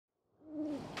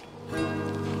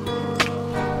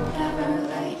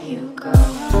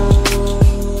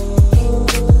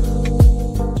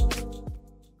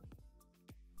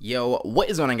Yo, what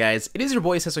is going on, guys? It is your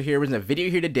boy Seso here with a video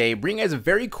here today, bringing you guys a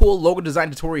very cool logo design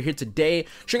tutorial here today,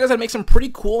 showing you guys how to make some pretty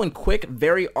cool and quick,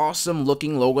 very awesome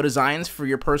looking logo designs for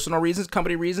your personal reasons,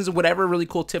 company reasons, whatever. Really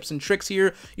cool tips and tricks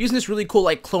here using this really cool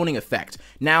like cloning effect.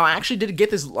 Now, I actually did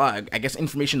get this, I guess,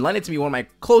 information lent to me. One of my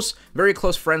very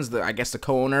close friends, I guess the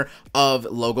co-owner of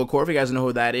Logo Corp. If you guys know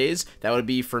who that is, that would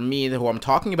be for me. Who I'm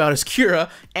talking about is Kira,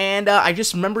 and I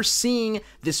just remember seeing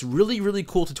this really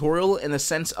cool tutorial in the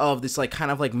sense of this like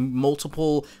kind of like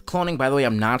multiple cloning. By the way,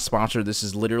 I'm not sponsored. This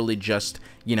is literally just,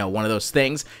 you know, one of those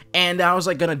things. And I was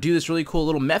like gonna do this really cool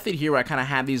little method here where I kind of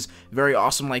had these very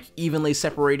awesome like evenly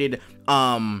separated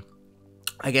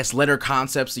I guess letter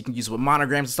concepts you can use with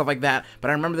monograms and stuff like that. But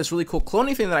I remember this really cool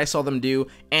cloning thing that I saw them do,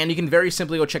 and you can very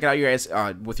simply go check it out, you guys,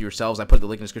 with yourselves. I put the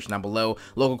link in the description down below.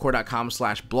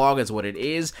 logocore.com/blog is what it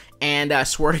is. And I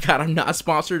swear to God, I'm not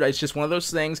sponsored. It's just one of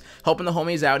those things, helping the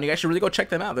homies out, and you guys should really go check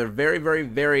them out. They're very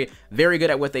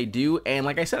good at what they do. And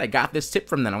like I said, I got this tip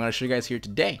from them. I'm going to show you guys here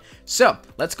today. So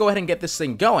let's go ahead and get this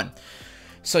thing going.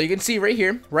 So you can see right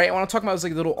here, right, what I'm talking about is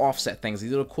like little offset things, these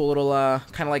little cool little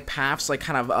kind of like paths, like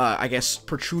kind of I guess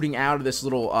protruding out of this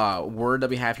little word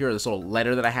that we have here, or this little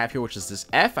letter that I have here, which is this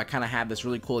F. I kind of had this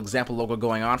really cool example logo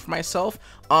going on for myself.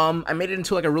 I made it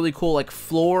into like a really cool like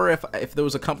floor. If there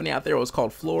was a company out there, it was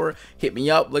called Floor, hit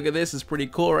me up. Look at this, it's pretty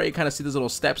cool, right? You kind of see these little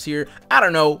steps here. I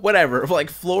don't know, whatever,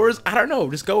 like floors, I don't know,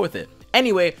 just go with it.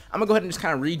 Anyway, I'm gonna go ahead and just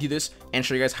kind of redo this and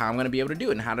show you guys how I'm gonna be able to do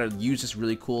it and how to use this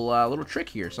really cool little trick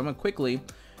here. So I'm gonna quickly,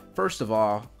 first of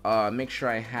all, make sure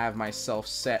I have myself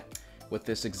set with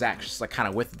this exact, just like kind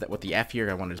of with the F here.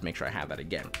 I want to just make sure I have that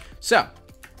again. So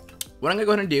what I'm gonna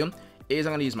go ahead and do is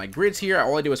I'm gonna use my grids here.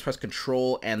 All I do is press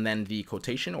Control and then the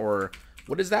quotation, or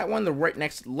what is that one? The right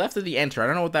next, left of the enter. I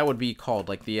don't know what that would be called,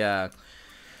 like the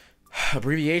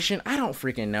abbreviation. I don't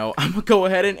freaking know. I'm gonna go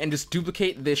ahead and just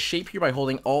duplicate this shape here by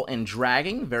holding Alt and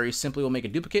dragging. Very simply, we'll make a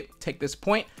duplicate. Take this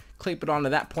point, clip it onto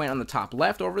that point on the top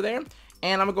left over there.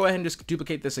 And I'm gonna go ahead and just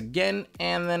duplicate this again,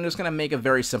 and then just gonna make a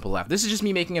very simple left. This is just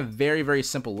me making a very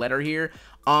simple letter here.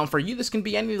 For you, this can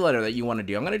be any letter that you want to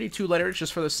do. I'm gonna do 2 letters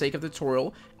just for the sake of the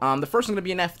tutorial. The first one's gonna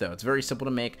be an F though. It's very simple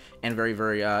to make and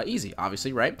very easy,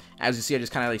 obviously, right? As you see, I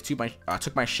just kind of like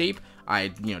took my shape. I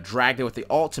dragged it with the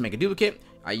Alt to make a duplicate.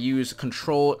 I use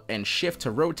Control and Shift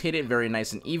to rotate it very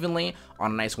nice and evenly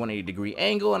on a nice 180-degree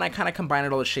angle, and I kind of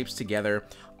combined all the shapes together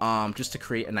just to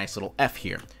create a nice little F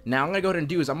here. Now, I'm going to go ahead and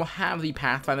do is I'm going to have the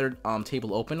Pathfinder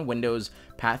table open, Windows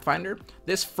Pathfinder.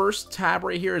 This first tab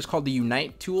right here is called the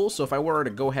Unite tool, so if I were to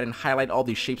go ahead and highlight all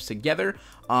these shapes together,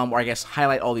 or I guess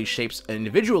highlight all these shapes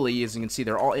individually, as you can see,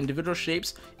 they're all individual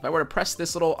shapes. If I were to press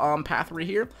this little path right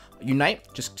here,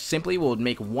 Unite, just simply will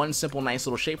make one simple nice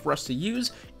little shape for us to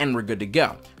use, and we're good to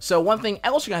go. So one thing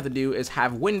else you're gonna have to do is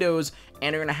have Windows,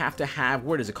 and you're gonna have to have,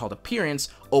 what is it called, Appearance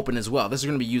open as well. This is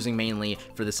gonna be using mainly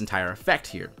for this entire effect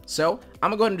here. So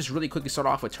I'm gonna go ahead and just really quickly start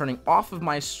off with turning off of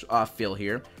my fill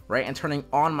here, right, and turning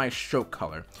on my stroke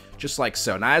color, just like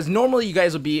so. Now, as normally you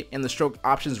guys will be in the stroke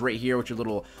options right here with your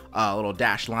little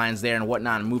dashed lines there and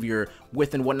whatnot, and move your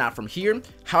width and whatnot from here.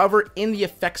 However, in the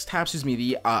effects tab, excuse me,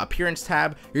 the appearance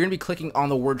tab, you're gonna be clicking on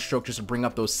the word stroke just to bring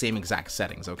up those same exact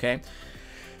settings, okay?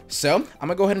 So I'm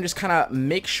gonna go ahead and just kind of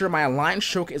make sure my align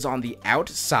stroke is on the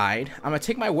outside. I'm gonna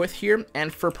take my width here,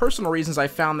 and for personal reasons, I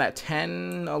found that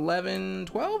 10, 11,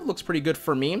 12 looks pretty good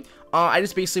for me. I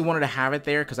just basically wanted to have it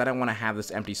there because I don't want to have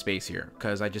this empty space here,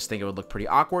 because I just think it would look pretty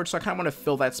awkward. So I kind of want to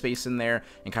fill that space in there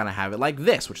and kind of have it like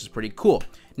this, which is pretty cool.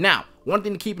 Now, one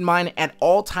thing to keep in mind at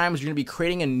all times, you're going to be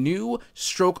creating a new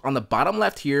stroke on the bottom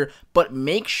left here, but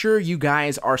make sure you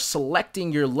guys are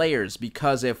selecting your layers,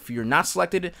 because if you're not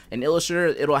selected in Illustrator,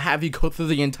 it'll have you go through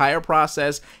the entire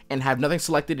process and have nothing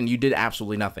selected and you did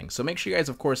absolutely nothing. So make sure you guys,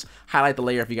 of course, highlight the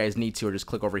layer if you guys need to, or just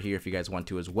click over here if you guys want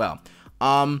to as well.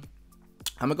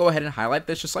 I'm gonna go ahead and highlight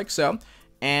this just like so,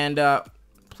 and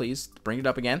please bring it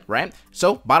up again, right?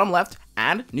 So bottom left,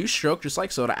 add new stroke, just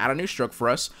like so. To add a new stroke for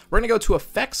us, we're gonna go to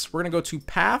effects, we're gonna go to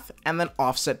path, and then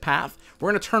offset path. We're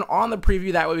gonna turn on the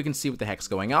preview, that way we can see what the heck's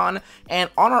going on. And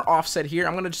on our offset here,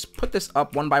 I'm gonna just put this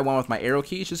up one by one with my arrow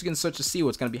keys, just so you can start to see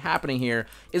what's gonna be happening here.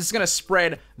 It's gonna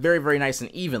spread very nice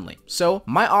and evenly. So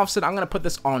my offset, I'm gonna put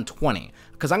this on 20,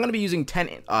 because I'm going to be using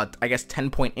 10, I guess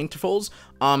 10-point intervals,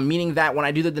 meaning that when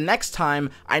I do that the next time,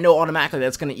 I know automatically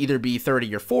that's going to either be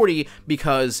 30 or 40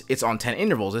 because it's on 10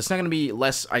 intervals. It's not going to be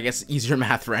less, I guess, easier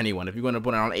math for anyone. If you're going to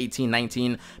put it on 18,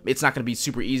 19, it's not going to be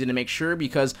super easy to make sure,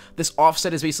 because this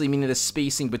offset is basically meaning this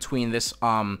spacing between this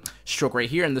stroke right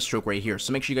here and this stroke right here.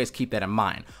 So make sure you guys keep that in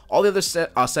mind. All the other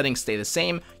settings stay the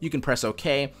same. You can press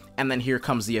OK, and then here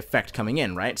comes the effect coming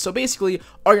in, right? So basically,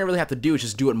 all you're gonna really have to do is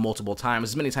just do it multiple times,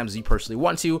 as many times as you personally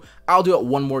want to. I'll do it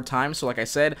one more time. So like I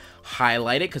said,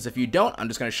 highlight it, because if you don't, I'm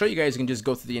just gonna show you guys. You can just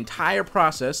go through the entire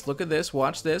process. Look at this,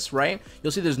 watch this, right?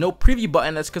 You'll see there's no preview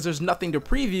button. That's because there's nothing to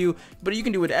preview, but you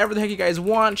can do whatever the heck you guys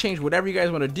want, change whatever you guys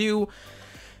want to do.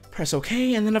 Press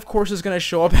OK, and then of course it's going to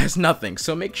show up as nothing.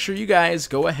 So make sure you guys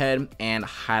go ahead and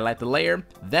highlight the layer,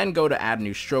 then go to add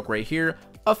new stroke right here,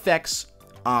 effects,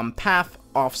 path,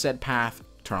 offset path,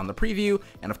 turn on the preview,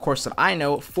 and of course that I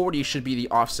know 40 should be the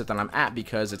offset that I'm at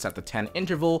because it's at the 10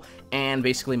 interval and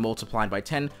basically multiplied by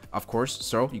 10, of course.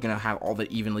 So you're gonna have all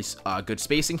the evenly good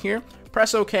spacing here.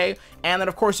 Press OK, and then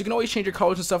of course you can always change your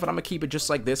colors and stuff, and I'm gonna keep it just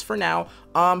like this for now.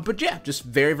 But yeah, just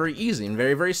very easy and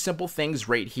very simple things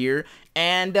right here.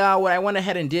 And what I went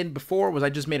ahead and did before was I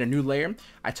just made a new layer.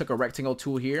 I took a rectangle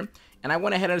tool here, and I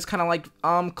went ahead and just kind of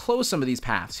like close some of these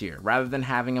paths here rather than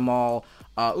having them all.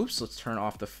 Oops, let's turn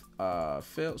off the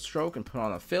fill stroke and put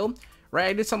on a fill. Right,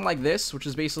 I did something like this, which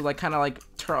is basically like kind of like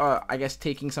I guess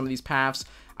taking some of these paths.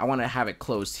 I want to have it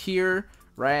closed here,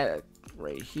 right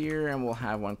here, and we'll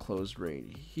have one closed right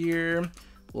here.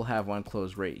 We'll have one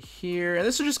closed right here, and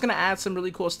this is just going to add some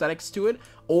really cool aesthetics to it.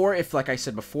 Or if, like I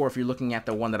said before, if you're looking at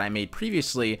the one that I made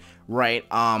previously, right,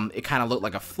 it kind of looked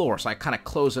like a floor, so I kind of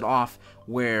close it off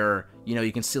where, you know,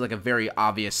 you can see like a very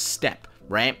obvious step,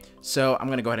 right? So I'm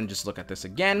gonna go ahead and just look at this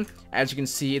again. As you can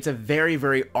see, it's a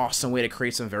very awesome way to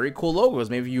create some very cool logos.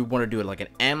 Maybe you want to do it like an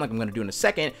M, like I'm gonna do in a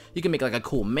second. You can make like a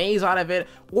cool maze out of it,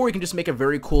 or you can just make a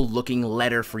very cool looking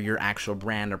letter for your actual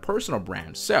brand or personal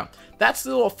brand. So that's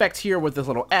the little effect here with this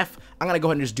little F. I'm gonna go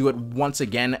ahead and just do it once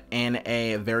again in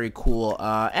a very cool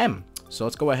M. So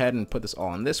let's go ahead and put this all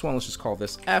on this one. Let's just call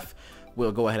this F.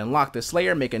 We'll go ahead and lock this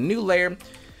layer, make a new layer.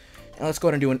 And let's go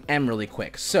ahead and do an M really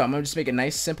quick. So I'm gonna just make a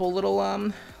nice simple little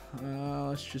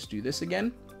let's just do this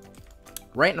again,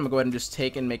 right? And I'm gonna go ahead and just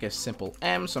take and make a simple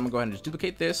M. So I'm gonna go ahead and just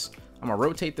duplicate this. I'm gonna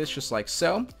rotate this just like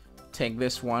so. Take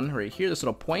this one right here, this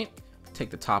little point,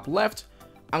 take the top left.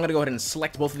 I'm gonna go ahead and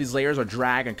select both of these layers, or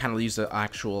drag and kind of use the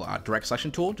actual direct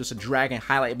selection tool just to drag and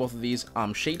highlight both of these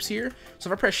shapes here. So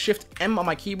if I press Shift M on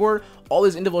my keyboard, all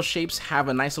these individual shapes have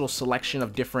a nice little selection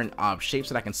of different shapes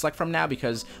that I can select from now,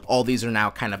 because all these are now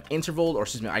kind of intervaled, or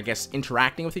excuse me, I guess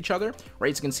interacting with each other,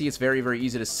 right? So you can see it's very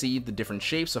easy to see the different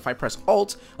shapes. So if I press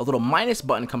Alt, a little minus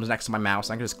button comes next to my mouse,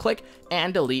 and I can just click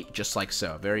and delete just like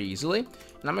so, very easily. And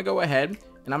I'm gonna go ahead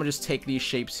and I'm gonna just take these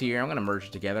shapes here. I'm gonna merge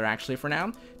it together actually for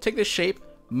now. Take this shape,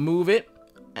 move it,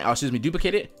 excuse me,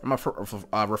 duplicate it. I'm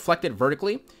gonna reflect it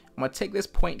vertically. I'm gonna take this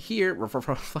point here,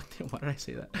 reflect it, why did I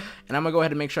say that? And I'm gonna go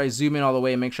ahead and make sure I zoom in all the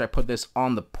way and make sure I put this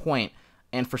on the point.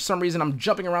 And for some reason, I'm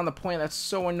jumping around the point. That's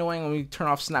so annoying. Let me turn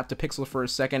off snap to pixel for a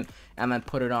second and then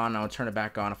put it on. I'll turn it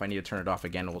back on if I need to turn it off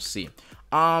again. We'll see.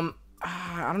 I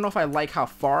don't know if I like how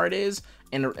far it is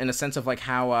in a sense of like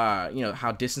how, you know,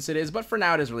 how distance it is, but for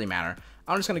now it doesn't really matter.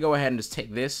 I'm just going to go ahead and just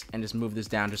take this and just move this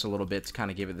down just a little bit to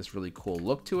kind of give it this really cool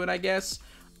look to it, I guess.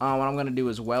 What I'm going to do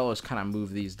as well is kind of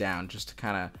move these down just to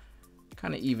kind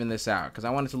of even this out, because I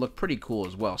want it to look pretty cool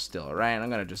as well still, right? And I'm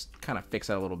going to just kind of fix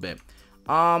that a little bit.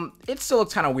 It still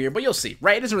looks kind of weird, but you'll see,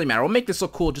 right? It doesn't really matter. We'll make this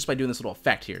look cool just by doing this little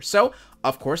effect here. So,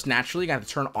 of course, naturally, you got to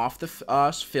turn off the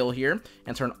fill here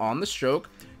and turn on the stroke.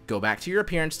 Go back to your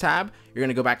appearance tab. You're going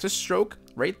to go back to stroke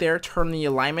right there. Turn the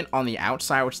alignment on the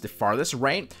outside, which is the farthest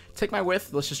right. Take my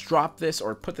width. Let's just drop this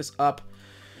or put this up.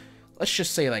 Let's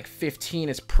just say like 15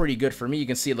 is pretty good for me. You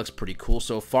can see it looks pretty cool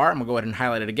so far. I'm going to go ahead and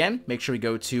highlight it again. Make sure we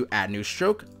go to add new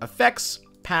stroke, effects,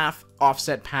 path,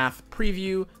 offset path,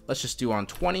 preview. Let's just do on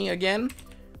 20 again,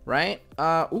 right?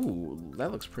 Ooh,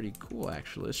 that looks pretty cool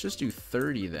actually. Let's just do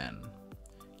 30 then.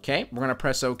 Okay, we're gonna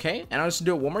press OK, and I'll just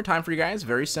do it one more time for you guys.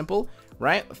 Very simple,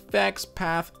 right? Effects,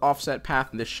 path, offset path,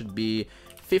 and this should be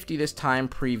 50 this time,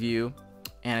 preview,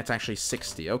 and it's actually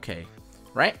 60. Okay,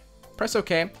 right? Press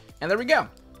OK, and there we go.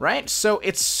 Right, so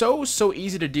it's so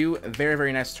easy to do.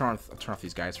 Very nice to turn off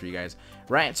these guys for you guys,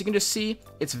 right? So you can just see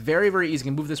it's very easy.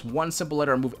 You can move this one simple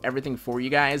letter and move everything for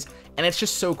you guys, and it's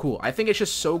just so cool. I think it's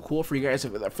just so cool for you guys,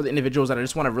 for the individuals that I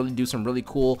just want to really do some really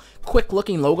cool, quick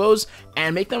looking logos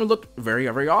and make them look very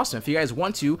awesome. If you guys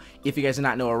want to, if you guys did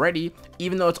not know already,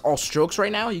 even though it's all strokes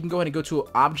right now, you can go ahead and go to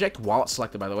object, while it's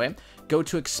selected by the way, go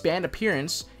to expand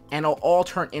appearance, and it'll all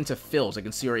turn into fills. I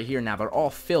can see right here now they're all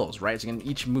fills, right? So you can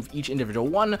each move each individual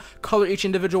one, color each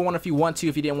individual one if you want to,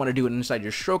 if you didn't want to do it inside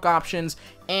your stroke options,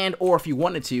 and or if you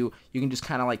wanted to, you can just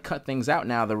kind of like cut things out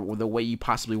now the way you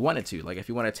possibly wanted to. Like if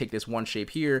you want to take this one shape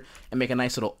here and make a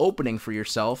nice little opening for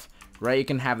yourself, right? You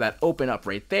can have that open up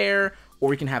right there,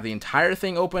 or you can have the entire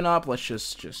thing open up. Let's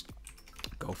just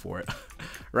go for it.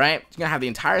 Right? You're gonna have the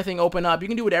entire thing open up. You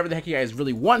can do whatever the heck you guys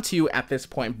really want to at this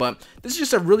point, but this is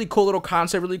just a really cool little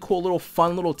concept, really cool little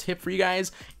fun little tip for you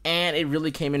guys, and it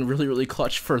really came in really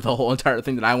clutch for the whole entire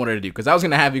thing that I wanted to do, because I was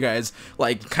gonna have you guys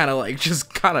like kind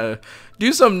of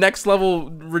do some next level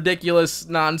ridiculous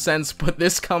nonsense, but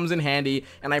this comes in handy,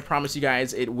 and I promise you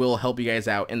guys it will help you guys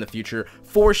out in the future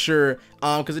for sure,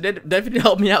 because it did definitely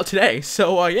help me out today.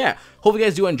 So yeah, hope you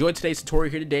guys do enjoy today's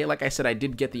tutorial here today. Like I said, I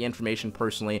did get the information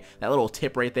personally, that little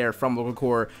tip right there from Local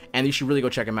Core, and you should really go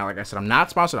check him out. Like I said, I'm not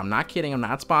sponsored, I'm not kidding, I'm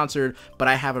not sponsored, but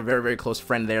I have a very close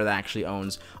friend there that actually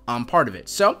owns part of it.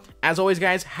 So as always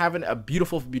guys, having a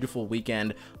beautiful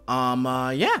weekend.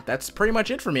 Yeah, that's pretty much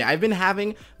it for me. I've been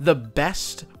having the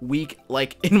best week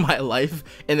like in my life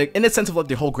in the sense of like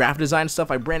the whole graphic design stuff.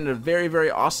 I branded a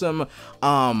very awesome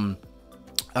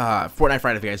Fortnite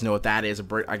Friday, if you guys know what that is,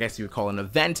 I guess you would call it an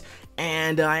event,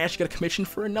 and I actually got a commission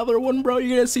for another one, bro.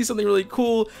 You're gonna see something really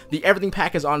cool. The everything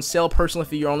pack is on sale. Personally,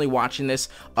 if you're only watching this,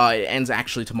 it ends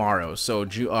actually tomorrow, so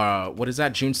what is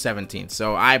that, June 17th.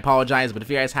 So I apologize, but if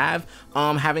you guys have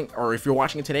or if you're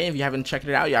watching it today, if you haven't checked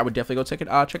it out, yeah, I would definitely go check it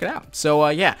out. So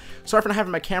yeah, sorry for not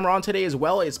having my camera on today as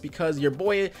well. It's because your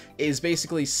boy is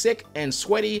basically sick and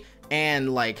sweaty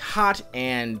and like hot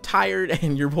and tired,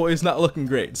 and your boy is not looking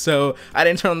great, so I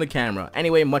didn't turn on the camera.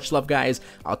 Anyway, much love guys,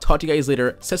 I'll talk to you guys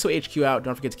later. Seso HQ out.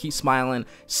 Don't forget to keep smiling,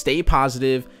 stay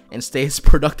positive, and stay as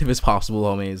productive as possible,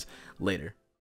 homies. Later.